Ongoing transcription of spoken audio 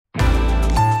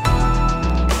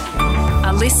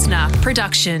listener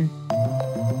production.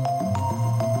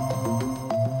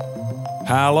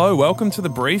 Hello, welcome to The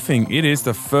Briefing. It is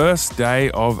the first day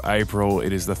of April.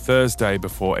 It is the Thursday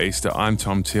before Easter. I'm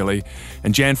Tom Tilley.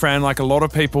 And Jan Fran, like a lot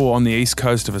of people on the east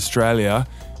coast of Australia,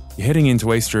 you're heading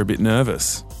into Easter a bit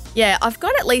nervous. Yeah, I've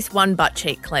got at least one butt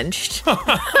cheek clenched.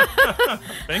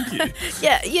 Thank you.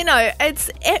 Yeah, you know,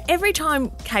 it's every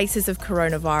time cases of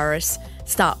coronavirus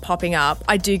start popping up,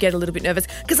 I do get a little bit nervous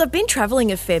because I've been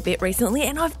travelling a fair bit recently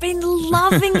and I've been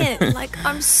loving it. Like,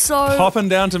 Popping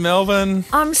down to Melbourne.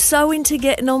 I'm so into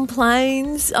getting on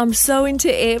planes. I'm so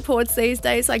into airports these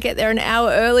days. I get there an hour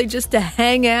early just to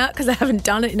hang out because I haven't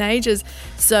done it in ages.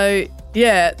 So,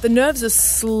 yeah, the nerves are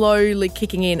slowly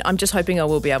kicking in. I'm just hoping I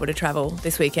will be able to travel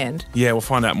this weekend. Yeah, we'll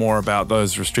find out more about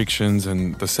those restrictions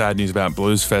and the sad news about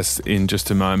Blues Fest in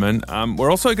just a moment. We're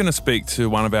also going to speak to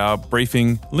one of our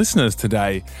briefing listeners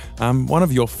today. One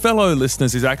of your fellow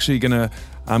listeners is actually going to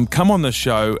come on the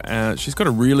show. She's got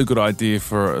a really good idea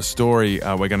for a story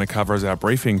we're going to cover as our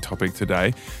briefing topic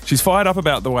today. She's fired up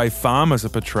about the way farmers are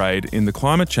portrayed in the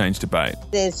climate change debate.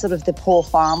 There's sort of the poor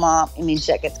farmer image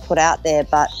that gets put out there,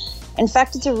 but in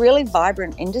fact, it's a really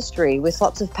vibrant industry with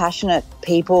lots of passionate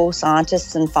people,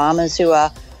 scientists and farmers who are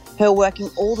working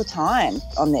all the time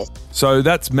on this. So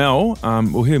that's Mel.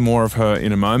 We'll hear more of her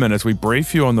in a moment as we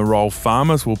brief you on the role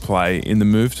farmers will play in the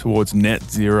move towards net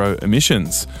zero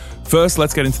emissions. First,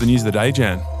 let's get into the news of the day,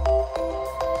 Jan.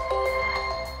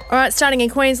 All right, starting in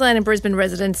Queensland, and Brisbane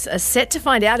residents are set to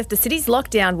find out if the city's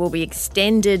lockdown will be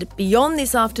extended beyond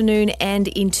this afternoon and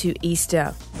into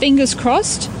Easter. Fingers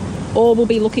crossed, all will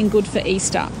be looking good for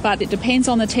Easter, but it depends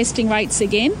on the testing rates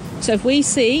again. So if we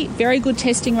see very good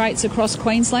testing rates across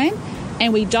Queensland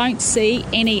and we don't see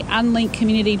any unlinked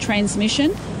community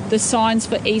transmission, the signs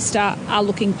for Easter are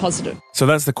looking positive. So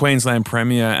that's the Queensland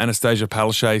Premier, Anastasia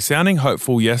Palaszczuk, sounding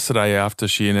hopeful yesterday after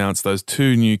she announced those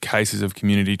 2 new cases of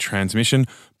community transmission.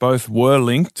 Both were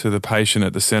linked to the patient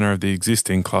at the centre of the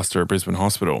existing cluster at Brisbane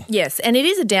Hospital. Yes, and it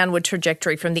is a downward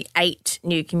trajectory from the 8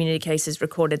 new community cases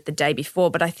recorded the day before,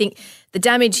 but I think the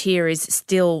damage here is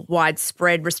still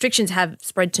widespread. Restrictions have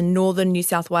spread to northern New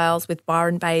South Wales with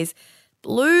Byron Bay's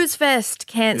Blues Fest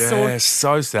cancelled. Yeah,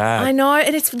 so sad. I know,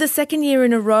 and it's for the second year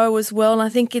in a row as well. And I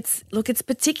think it's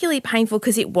particularly painful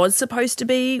because it was supposed to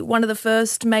be one of the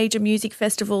first major music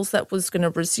festivals that was going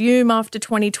to resume after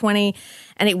 2020,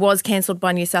 and it was cancelled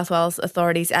by New South Wales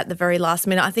authorities at the very last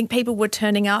minute. I think people were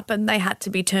turning up and they had to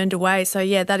be turned away. So,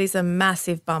 yeah, that is a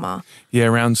massive bummer. Yeah,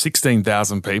 around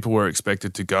 16,000 people were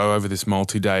expected to go over this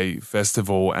multi-day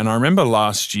festival. And I remember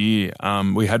last year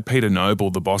we had Peter Noble,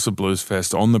 the boss of Blues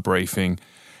Fest, on the briefing.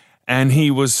 And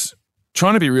he was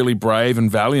trying to be really brave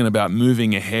and valiant about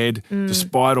moving ahead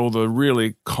despite all the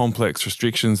really complex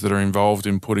restrictions that are involved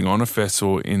in putting on a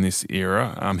festival in this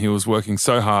era. He was working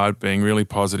so hard, being really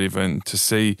positive, and to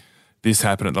see this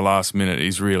happen at the last minute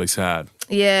is really sad.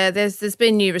 Yeah, there's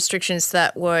been new restrictions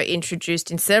that were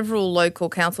introduced in several local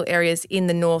council areas in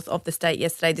the north of the state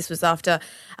yesterday. This was after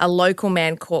a local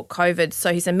man caught COVID.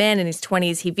 So he's a man in his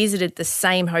 20s. He visited the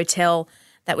same hotel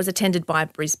that was attended by a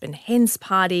Brisbane Hens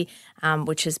party,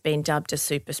 which has been dubbed a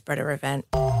super spreader event.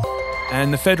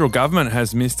 And the federal government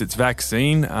has missed its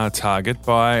vaccine target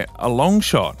by a long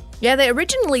shot. Yeah, they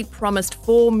originally promised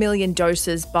 4 million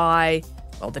doses by,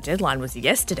 well, the deadline was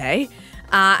yesterday,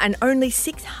 and only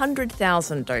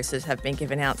 600,000 doses have been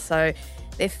given out. So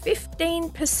they're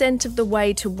 15% of the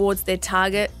way towards their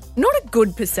target. Not a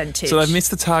good percentage. So they've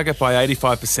missed the target by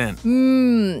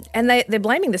 85%. And they're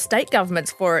blaming the state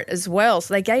governments for it as well.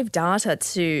 So they gave data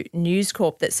to News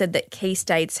Corp that said that key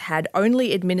states had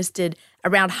only administered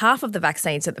around half of the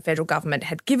vaccines that the federal government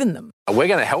had given them. We're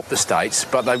going to help the states,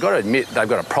 but they've got to admit they've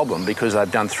got a problem because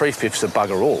they've done 3/5 of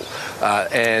bugger all.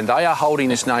 And they are holding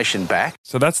this nation back.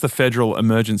 So that's the Federal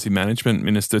Emergency Management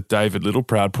Minister, David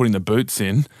Littleproud, putting the boots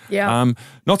in. Yeah.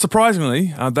 Not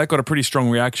surprisingly, that got a pretty strong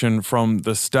reaction from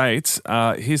the states.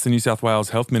 Here's the New South Wales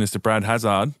Health Minister, Brad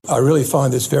Hazzard. I really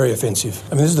find this very offensive.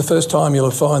 I mean, this is the first time you'll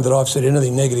find that I've said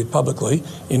anything negative publicly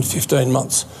in 15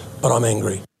 months, but I'm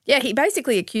angry. Yeah, he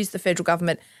basically accused the federal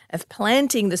government of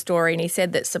planting the story, and he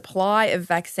said that supply of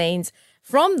vaccines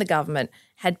from the government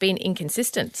had been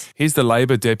inconsistent. Here's the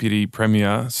Labor Deputy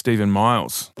Premier, Stephen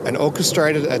Miles. An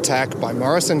orchestrated attack by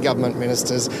Morrison government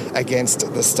ministers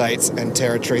against the states and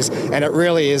territories, and it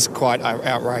really is quite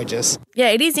outrageous. Yeah,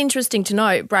 it is interesting to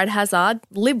note Brad Hazzard,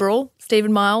 Liberal,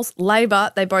 Stephen Miles, Labor,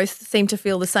 they both seem to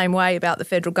feel the same way about the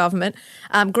federal government.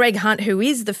 Greg Hunt, who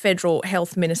is the federal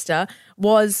health minister,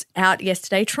 was out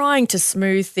yesterday trying to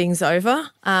smooth things over.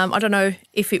 I don't know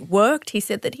if it worked. He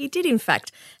said that he did, in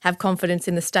fact, have confidence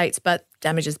in the states, but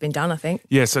damage has been done, I think.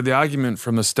 Yeah, so the argument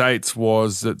from the states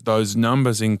was that those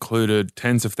numbers included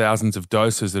tens of thousands of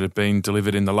doses that have been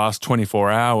delivered in the last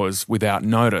 24 hours without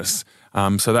notice.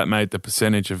 So that made the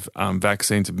percentage of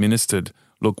vaccines administered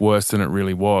look worse than it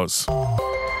really was.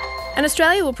 And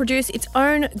Australia will produce its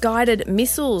own guided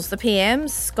missiles. The PM,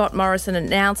 Scott Morrison,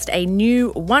 announced a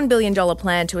new $1 billion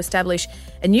plan to establish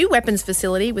a new weapons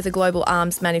facility with a global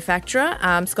arms manufacturer.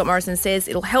 Scott Morrison says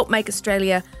it'll help make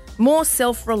Australia more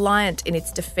self-reliant in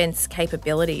its defence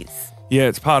capabilities. Yeah,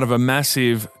 it's part of a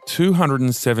massive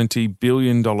 $270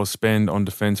 billion spend on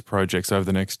defence projects over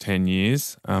the next 10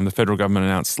 years. The federal government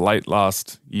announced late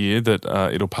last year that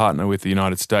it'll partner with the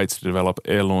United States to develop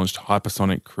air-launched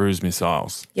hypersonic cruise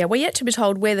missiles. Yeah, we're yet to be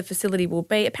told where the facility will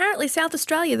be. Apparently South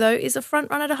Australia, though, is a front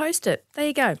runner to host it. There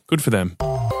you go. Good for them.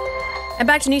 And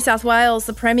back to New South Wales,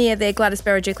 the Premier there, Gladys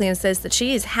Berejiklian, says that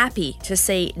she is happy to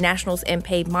see Nationals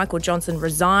MP Michael Johnson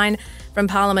resign from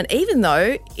Parliament, even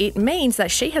though it means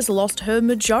that she has lost her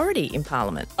majority in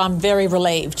Parliament. I'm very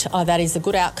relieved. That is a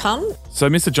good outcome. So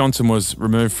Mr Johnson was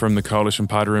removed from the Coalition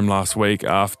Party room last week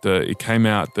after it came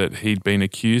out that he'd been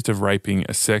accused of raping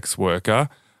a sex worker.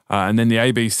 And then the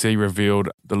ABC revealed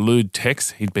the lewd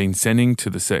texts he'd been sending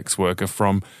to the sex worker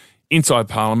from inside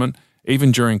Parliament,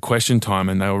 even during question time,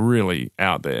 and they were really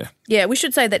out there. Yeah, we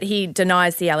should say that he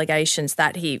denies the allegations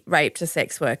that he raped a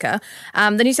sex worker.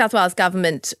 The New South Wales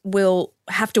government will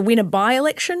have to win a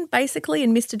by-election, basically,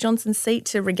 in Mr Johnson's seat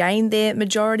to regain their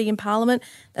majority in Parliament.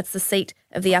 That's the seat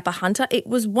of the Upper Hunter. It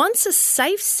was once a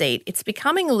safe seat. It's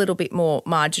becoming a little bit more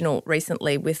marginal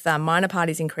recently with minor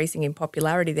parties increasing in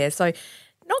popularity there. So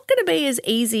not going to be as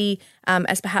easy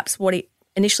as perhaps what it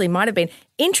initially might have been.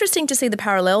 Interesting to see the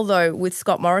parallel, though, with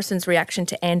Scott Morrison's reaction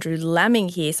to Andrew Laming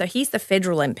here. So he's the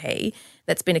federal MP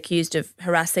that's been accused of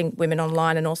harassing women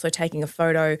online and also taking a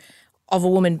photo of a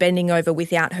woman bending over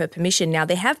without her permission. Now,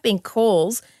 there have been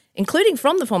calls, including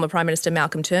from the former Prime Minister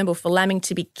Malcolm Turnbull, for Laming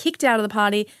to be kicked out of the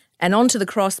party and onto the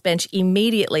crossbench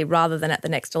immediately rather than at the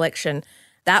next election.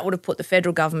 That would have put the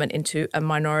federal government into a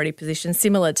minority position,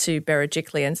 similar to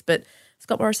Berejiklian's, but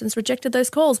Scott Morrison's rejected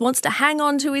those calls, wants to hang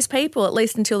on to his people at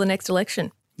least until the next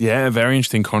election. Yeah, a very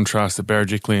interesting contrast that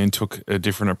Berejiklian took a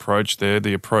different approach there,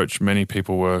 the approach many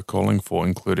people were calling for,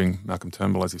 including Malcolm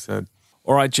Turnbull, as he said.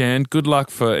 All right, Jan, good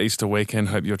luck for Easter weekend.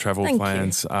 Hope your travel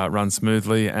plans run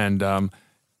smoothly and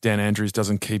Dan Andrews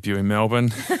doesn't keep you in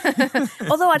Melbourne.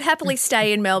 Although I'd happily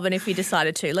stay in Melbourne if he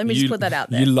decided to. Let me just put that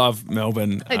out there. You love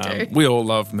Melbourne. I do. We all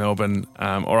love Melbourne.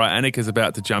 All right, Annika's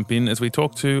about to jump in as we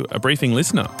talk to a briefing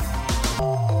listener.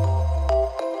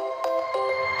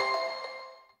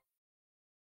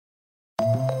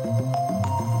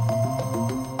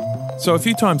 So a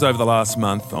few times over the last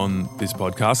month on this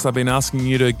podcast, I've been asking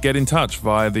you to get in touch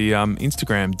via the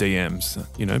Instagram DMs.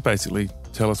 You know, basically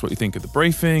tell us what you think of the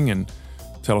briefing and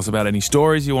tell us about any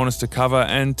stories you want us to cover.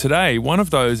 And today, one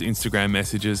of those Instagram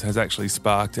messages has actually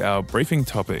sparked our briefing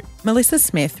topic. Melissa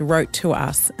Smith wrote to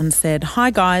us and said,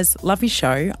 "Hi guys, love your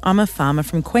show. I'm a farmer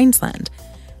from Queensland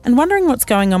and wondering what's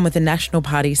going on with the National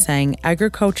Party saying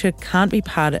agriculture can't be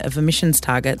part of emissions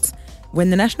targets when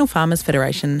the National Farmers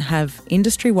Federation have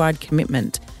industry-wide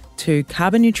commitment to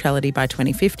carbon neutrality by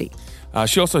 2050.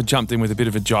 She also jumped in with a bit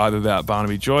of a jibe about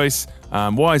Barnaby Joyce.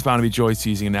 Why is Barnaby Joyce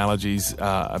using analogies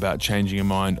about changing her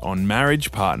mind on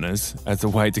marriage partners as a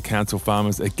way to counsel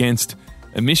farmers against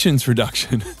emissions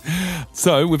reduction?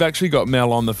 So we've actually got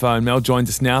Mel on the phone. Mel joins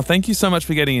us now. Thank you so much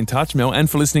for getting in touch, Mel, and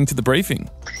for listening to the briefing.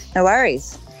 No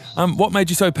worries. What made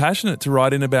you so passionate to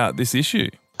write in about this issue?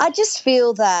 I just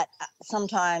feel that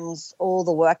sometimes all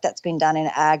the work that's been done in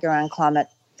ag around climate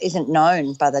isn't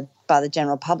known by the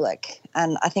general public.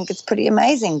 And I think it's pretty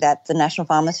amazing that the National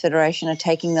Farmers Federation are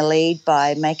taking the lead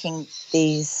by making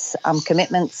these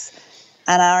commitments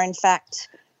and are in fact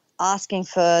asking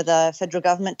for the federal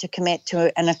government to commit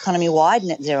to an economy-wide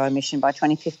net zero emission by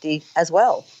 2050 as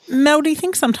well. Mel, do you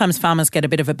think sometimes farmers get a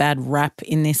bit of a bad rap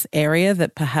in this area,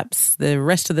 that perhaps the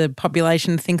rest of the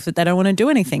population thinks that they don't want to do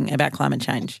anything about climate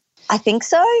change? I think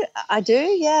so. I do,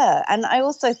 yeah. And I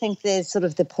also think there's sort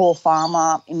of the poor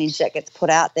farmer image that gets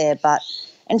put out there. But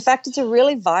in fact, it's a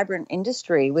really vibrant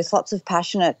industry with lots of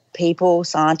passionate people,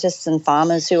 scientists and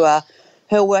farmers who are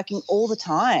working all the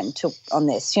time on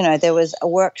this. You know, there was a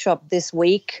workshop this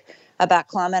week about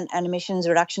climate and emissions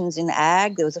reductions in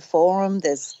ag. There was a forum.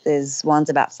 There's ones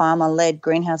about farmer-led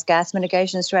greenhouse gas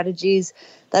mitigation strategies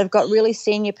that have got really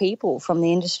senior people from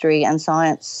the industry and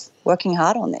science working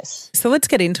hard on this. So let's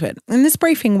get into it. In this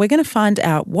briefing, we're going to find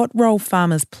out what role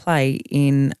farmers play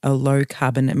in a low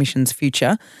carbon emissions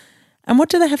future and what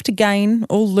do they have to gain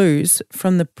or lose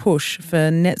from the push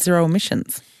for net zero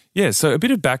emissions. Yeah, so a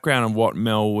bit of background on what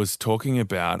Mel was talking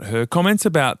about. Her comments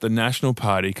about the National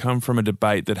Party come from a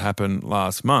debate that happened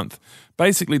last month.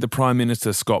 Basically, the Prime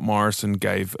Minister, Scott Morrison,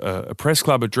 gave a press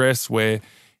club address where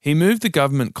he moved the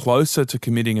government closer to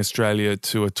committing Australia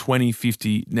to a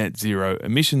 2050 net zero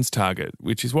emissions target,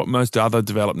 which is what most other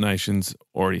developed nations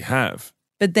already have.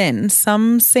 But then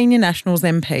some senior Nationals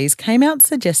MPs came out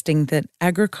suggesting that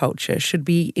agriculture should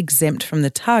be exempt from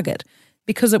the target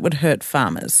because it would hurt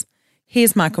farmers.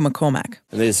 Here's Michael McCormack.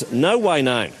 There's no way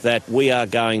known that we are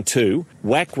going to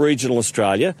whack regional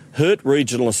Australia, hurt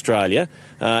regional Australia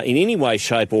in any way,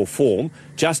 shape or form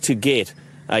just to get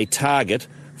a target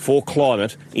for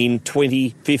climate in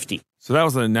 2050. So that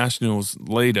was the Nationals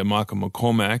leader, Michael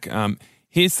McCormack.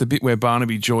 Here's the bit where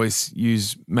Barnaby Joyce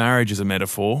used marriage as a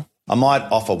metaphor. I might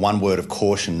offer one word of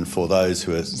caution for those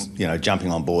who are,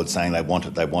 jumping on board saying they want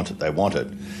it, they want it, they want it.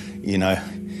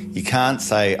 You can't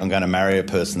say, I'm going to marry a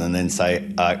person and then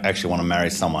say, I actually want to marry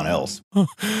someone else.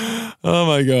 Oh,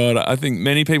 my God. I think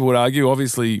many people would argue,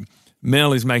 obviously,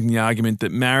 Mel is making the argument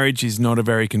that marriage is not a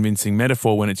very convincing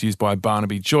metaphor when it's used by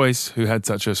Barnaby Joyce, who had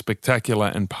such a spectacular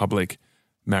and public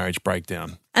marriage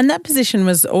breakdown. And that position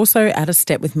was also out of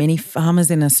step with many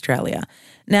farmers in Australia.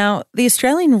 Now, the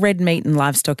Australian red meat and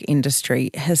livestock industry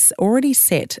has already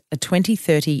set a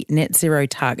 2030 net zero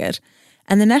target,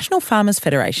 and the National Farmers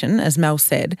Federation, as Mel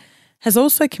said, has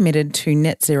also committed to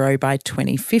net zero by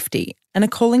 2050 and are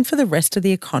calling for the rest of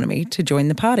the economy to join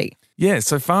the party. Yeah,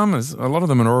 so farmers, a lot of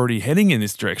them are already heading in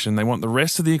this direction. They want the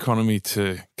rest of the economy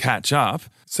to catch up.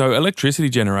 So electricity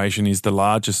generation is the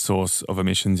largest source of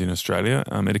emissions in Australia.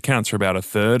 It accounts for about a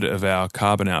third of our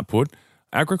carbon output.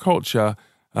 Agriculture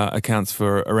accounts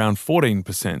for around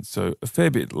 14%, so a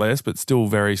fair bit less, but still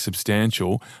very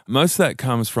substantial. Most of that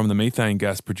comes from the methane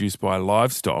gas produced by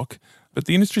livestock, but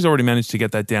the industry's already managed to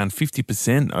get that down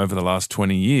 50% over the last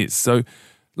 20 years. So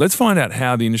let's find out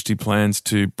how the industry plans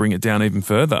to bring it down even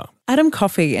further. Adam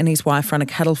Coffey and his wife run a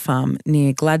cattle farm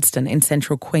near Gladstone in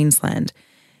central Queensland.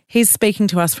 He's speaking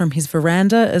to us from his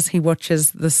veranda as he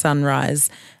watches the sunrise.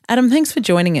 Adam, thanks for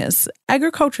joining us.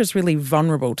 Agriculture is really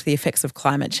vulnerable to the effects of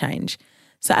climate change.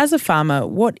 So as a farmer,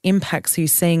 what impacts are you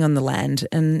seeing on the land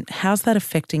and how's that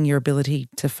affecting your ability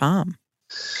to farm?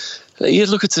 Yeah,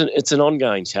 look, it's an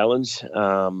ongoing challenge.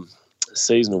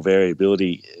 Seasonal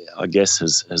variability, I guess,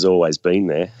 has always been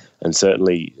there. And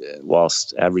certainly,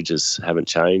 whilst averages haven't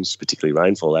changed, particularly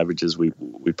rainfall averages, we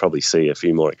probably see a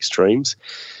few more extremes.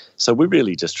 So we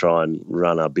really just try and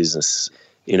run our business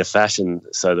in a fashion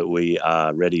so that we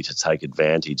are ready to take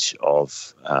advantage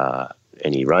of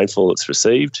any rainfall that's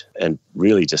received and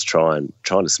really just trying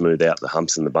to smooth out the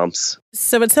humps and the bumps.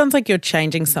 So it sounds like you're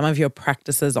changing some of your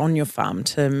practices on your farm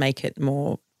to make it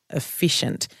more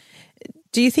efficient.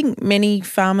 Do you think many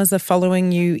farmers are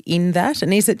following you in that?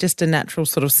 And is it just a natural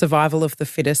sort of survival of the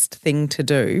fittest thing to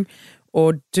do?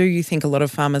 Or do you think a lot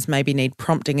of farmers maybe need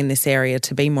prompting in this area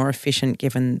to be more efficient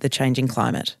given the changing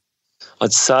climate?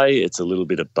 I'd say it's a little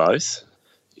bit of both.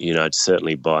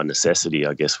 Certainly by necessity,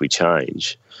 I guess we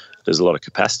change. There's a lot of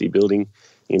capacity building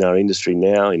in our industry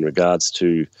now in regards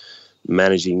to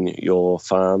managing your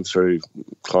farm through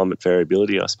climate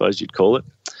variability, I suppose you'd call it.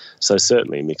 So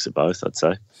certainly a mix of both, I'd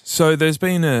say. So there's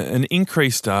been an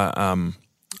increased,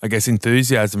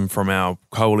 enthusiasm from our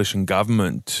coalition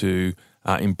government to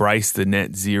embrace the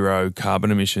net zero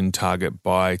carbon emission target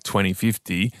by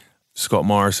 2050. Scott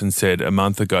Morrison said a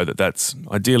month ago that that's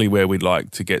ideally where we'd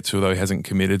like to get to, although he hasn't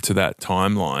committed to that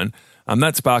timeline.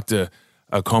 That sparked a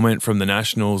comment from the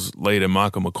Nationals leader,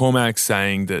 Michael McCormack,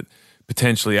 saying that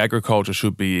potentially agriculture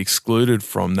should be excluded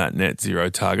from that net zero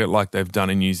target like they've done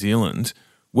in New Zealand.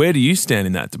 Where do you stand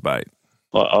in that debate?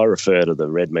 I refer to the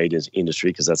red meat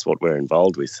industry because that's what we're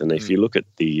involved with. And if you look at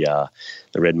the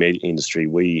red meat industry,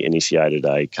 we initiated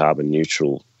a carbon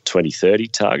neutral 2030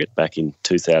 target back in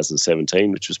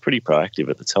 2017, which was pretty proactive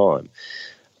at the time.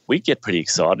 We get pretty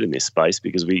excited in this space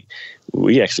because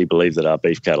we actually believe that our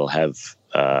beef cattle have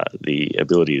the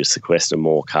ability to sequester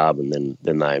more carbon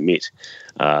than they emit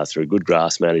through good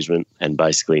grass management and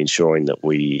basically ensuring that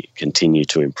we continue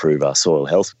to improve our soil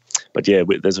health. But yeah,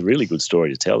 there's a really good story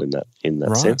to tell in that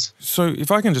right. sense. So if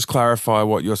I can just clarify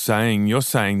what you're saying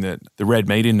that the red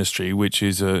meat industry, which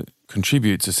is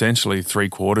contributes essentially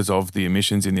 3/4 of the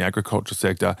emissions in the agricultural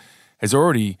sector, has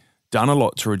already done a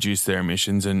lot to reduce their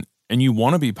emissions and you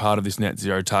want to be part of this net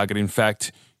zero target. In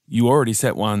fact, you already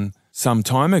set one some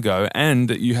time ago, and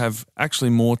that you have actually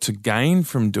more to gain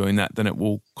from doing that than it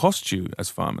will cost you as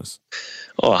farmers.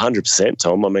 Oh, 100%,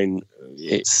 Tom. I mean,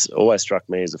 it's always struck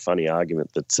me as a funny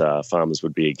argument that farmers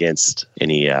would be against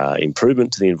any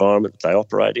improvement to the environment they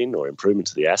operate in or improvement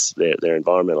to the asset, their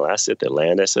environmental asset, their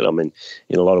land asset. I mean,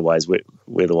 in a lot of ways,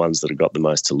 we're the ones that have got the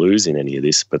most to lose in any of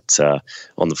this. But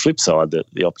on the flip side,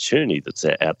 the opportunity that's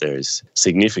out there is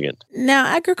significant. Now,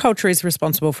 agriculture is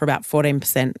responsible for about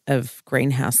 14% of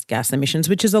greenhouse gas emissions,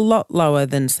 which is a lot lower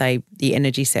than, say, the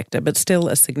energy sector, but still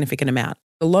a significant amount.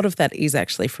 A lot of that is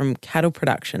actually from cattle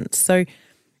production. So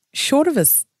short of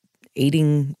us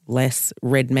eating less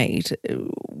red meat,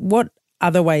 what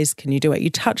other ways can you do it? You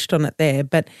touched on it there,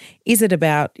 but is it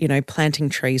about, planting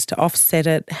trees to offset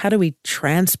it? How do we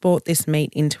transport this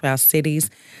meat into our cities?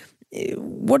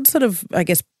 What sort of,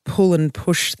 pull and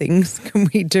push things can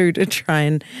we do to try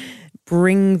and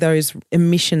bring those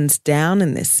emissions down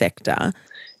in this sector?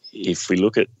 If we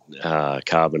look at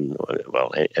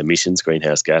emissions,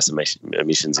 greenhouse gas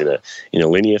emissions in a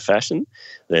linear fashion,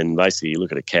 then basically you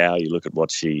look at a cow, you look at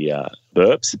what she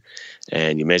burps,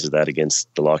 and you measure that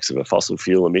against the likes of a fossil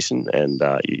fuel emission, and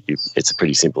it's a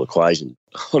pretty simple equation.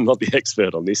 I'm not the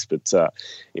expert on this, but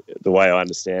the way I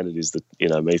understand it is that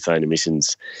methane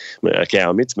emissions, a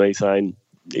cow emits methane.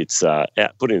 It's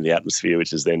put into the atmosphere,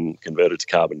 which is then converted to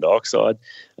carbon dioxide.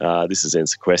 This is then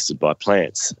sequestered by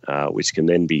plants, which can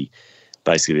then be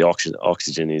basically the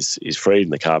oxygen is freed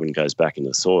and the carbon goes back into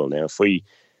the soil. Now,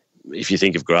 if you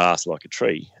think of grass like a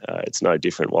tree, it's no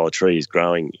different. While a tree is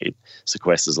growing, it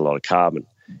sequesters a lot of carbon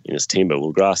in its timber.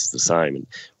 Well, grass is the same, and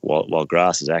while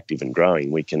grass is active and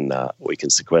growing, we can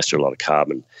sequester a lot of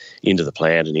carbon into the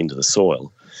plant and into the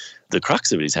soil. The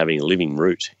crux of it is having a living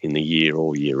root in the year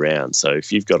all year round. So if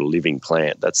you've got a living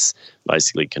plant, that's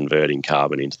basically converting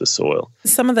carbon into the soil.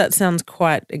 Some of that sounds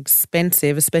quite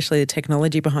expensive, especially the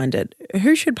technology behind it.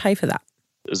 Who should pay for that?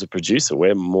 As a producer,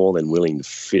 we're more than willing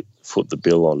to foot the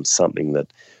bill on something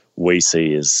that we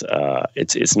see as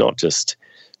it's not just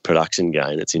production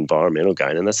gain, it's environmental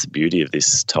gain. And that's the beauty of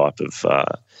this type of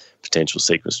potential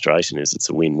sequestration, is it's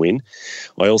a win-win.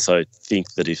 I also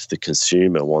think that if the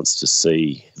consumer wants to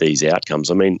see these outcomes,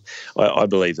 I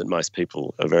believe that most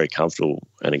people are very comfortable,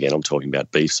 and again, I'm talking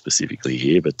about beef specifically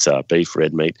here, but beef,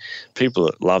 red meat, people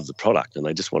that love the product and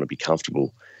they just want to be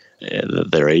comfortable that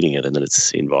they're eating it and that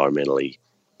it's environmentally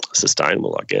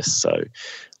sustainable, I guess. So,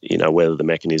 whether the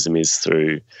mechanism is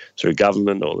through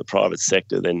government or the private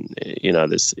sector, then,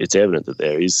 it's evident that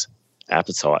there is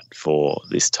appetite for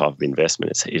this type of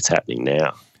investment. It's happening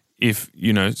now. If,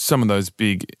 some of those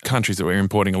big countries that we're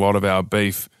importing a lot of our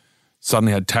beef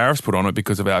suddenly had tariffs put on it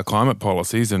because of our climate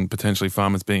policies and potentially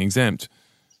farmers being exempt,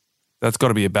 that's got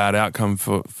to be a bad outcome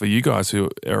for you guys who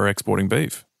are exporting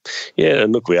beef. Yeah,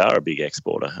 and look, we are a big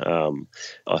exporter.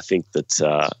 I think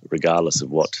that regardless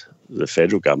of what the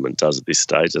federal government does at this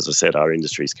stage, as I said, our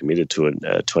industry is committed to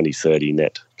a 2030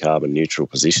 net carbon neutral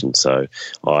position. So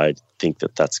I think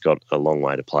that that's got a long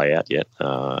way to play out yet,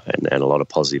 and a lot of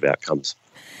positive outcomes.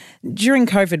 During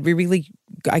COVID, we really,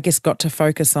 got to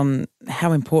focus on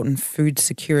how important food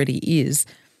security is.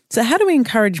 So how do we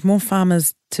encourage more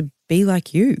farmers to be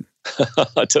like you?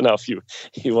 I don't know if you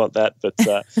want that, but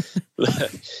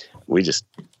we just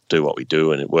do what we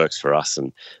do and it works for us.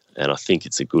 And I think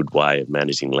it's a good way of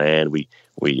managing land.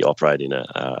 We operate in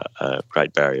a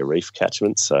Great Barrier Reef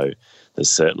catchment, so there's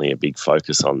certainly a big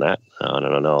focus on that. And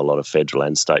I know a lot of federal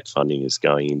and state funding is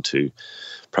going into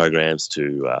programs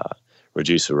to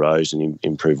reduce erosion and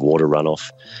improve water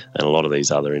runoff and a lot of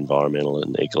these other environmental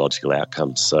and ecological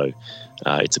outcomes. So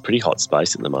it's a pretty hot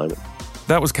space at the moment.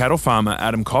 That was cattle farmer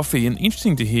Adam Coffey, and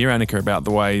interesting to hear, Annika, about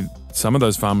the way some of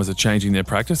those farmers are changing their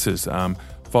practices,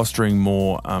 fostering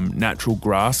more natural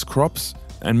grass crops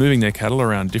and moving their cattle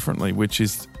around differently, which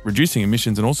is reducing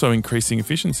emissions and also increasing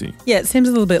efficiency. Yeah, it seems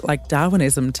a little bit like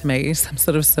Darwinism to me, some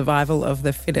sort of survival of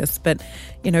the fittest. But,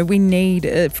 we need,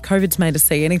 if COVID's made us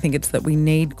see anything, it's that we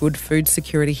need good food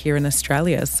security here in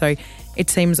Australia. So it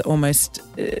seems almost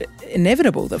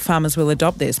inevitable that farmers will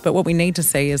adopt this. But what we need to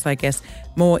see is,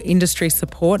 more industry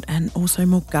support and also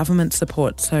more government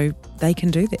support so they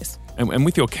can do this. And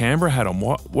with your Canberra hat on,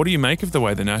 what do you make of the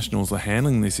way the Nationals are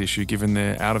handling this issue, given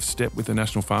they're out of step with the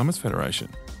National Farmers Federation?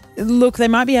 Look, they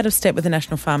might be out of step with the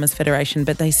National Farmers Federation,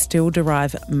 but they still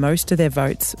derive most of their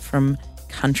votes from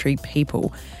country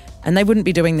people. And they wouldn't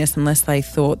be doing this unless they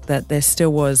thought that there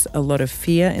still was a lot of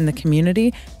fear in the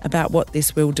community about what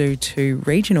this will do to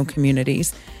regional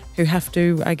communities who have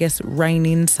to, rein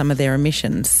in some of their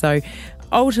emissions. So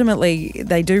ultimately,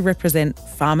 they do represent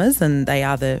farmers and they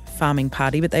are the farming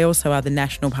party, but they also are the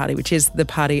National Party, which is the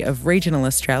party of regional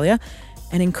Australia.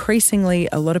 And increasingly,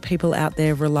 a lot of people out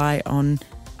there rely on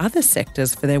other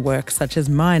sectors for their work, such as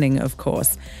mining, of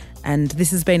course. And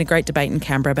this has been a great debate in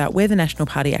Canberra about where the National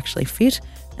Party actually fit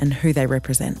and who they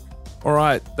represent. All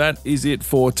right, that is it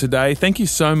for today. Thank you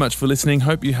so much for listening.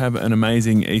 Hope you have an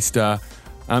amazing Easter.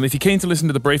 If you're keen to listen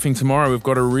to the briefing tomorrow, we've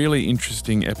got a really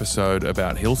interesting episode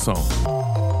about Hillsong.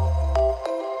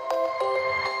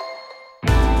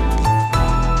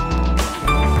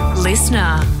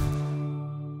 Listener.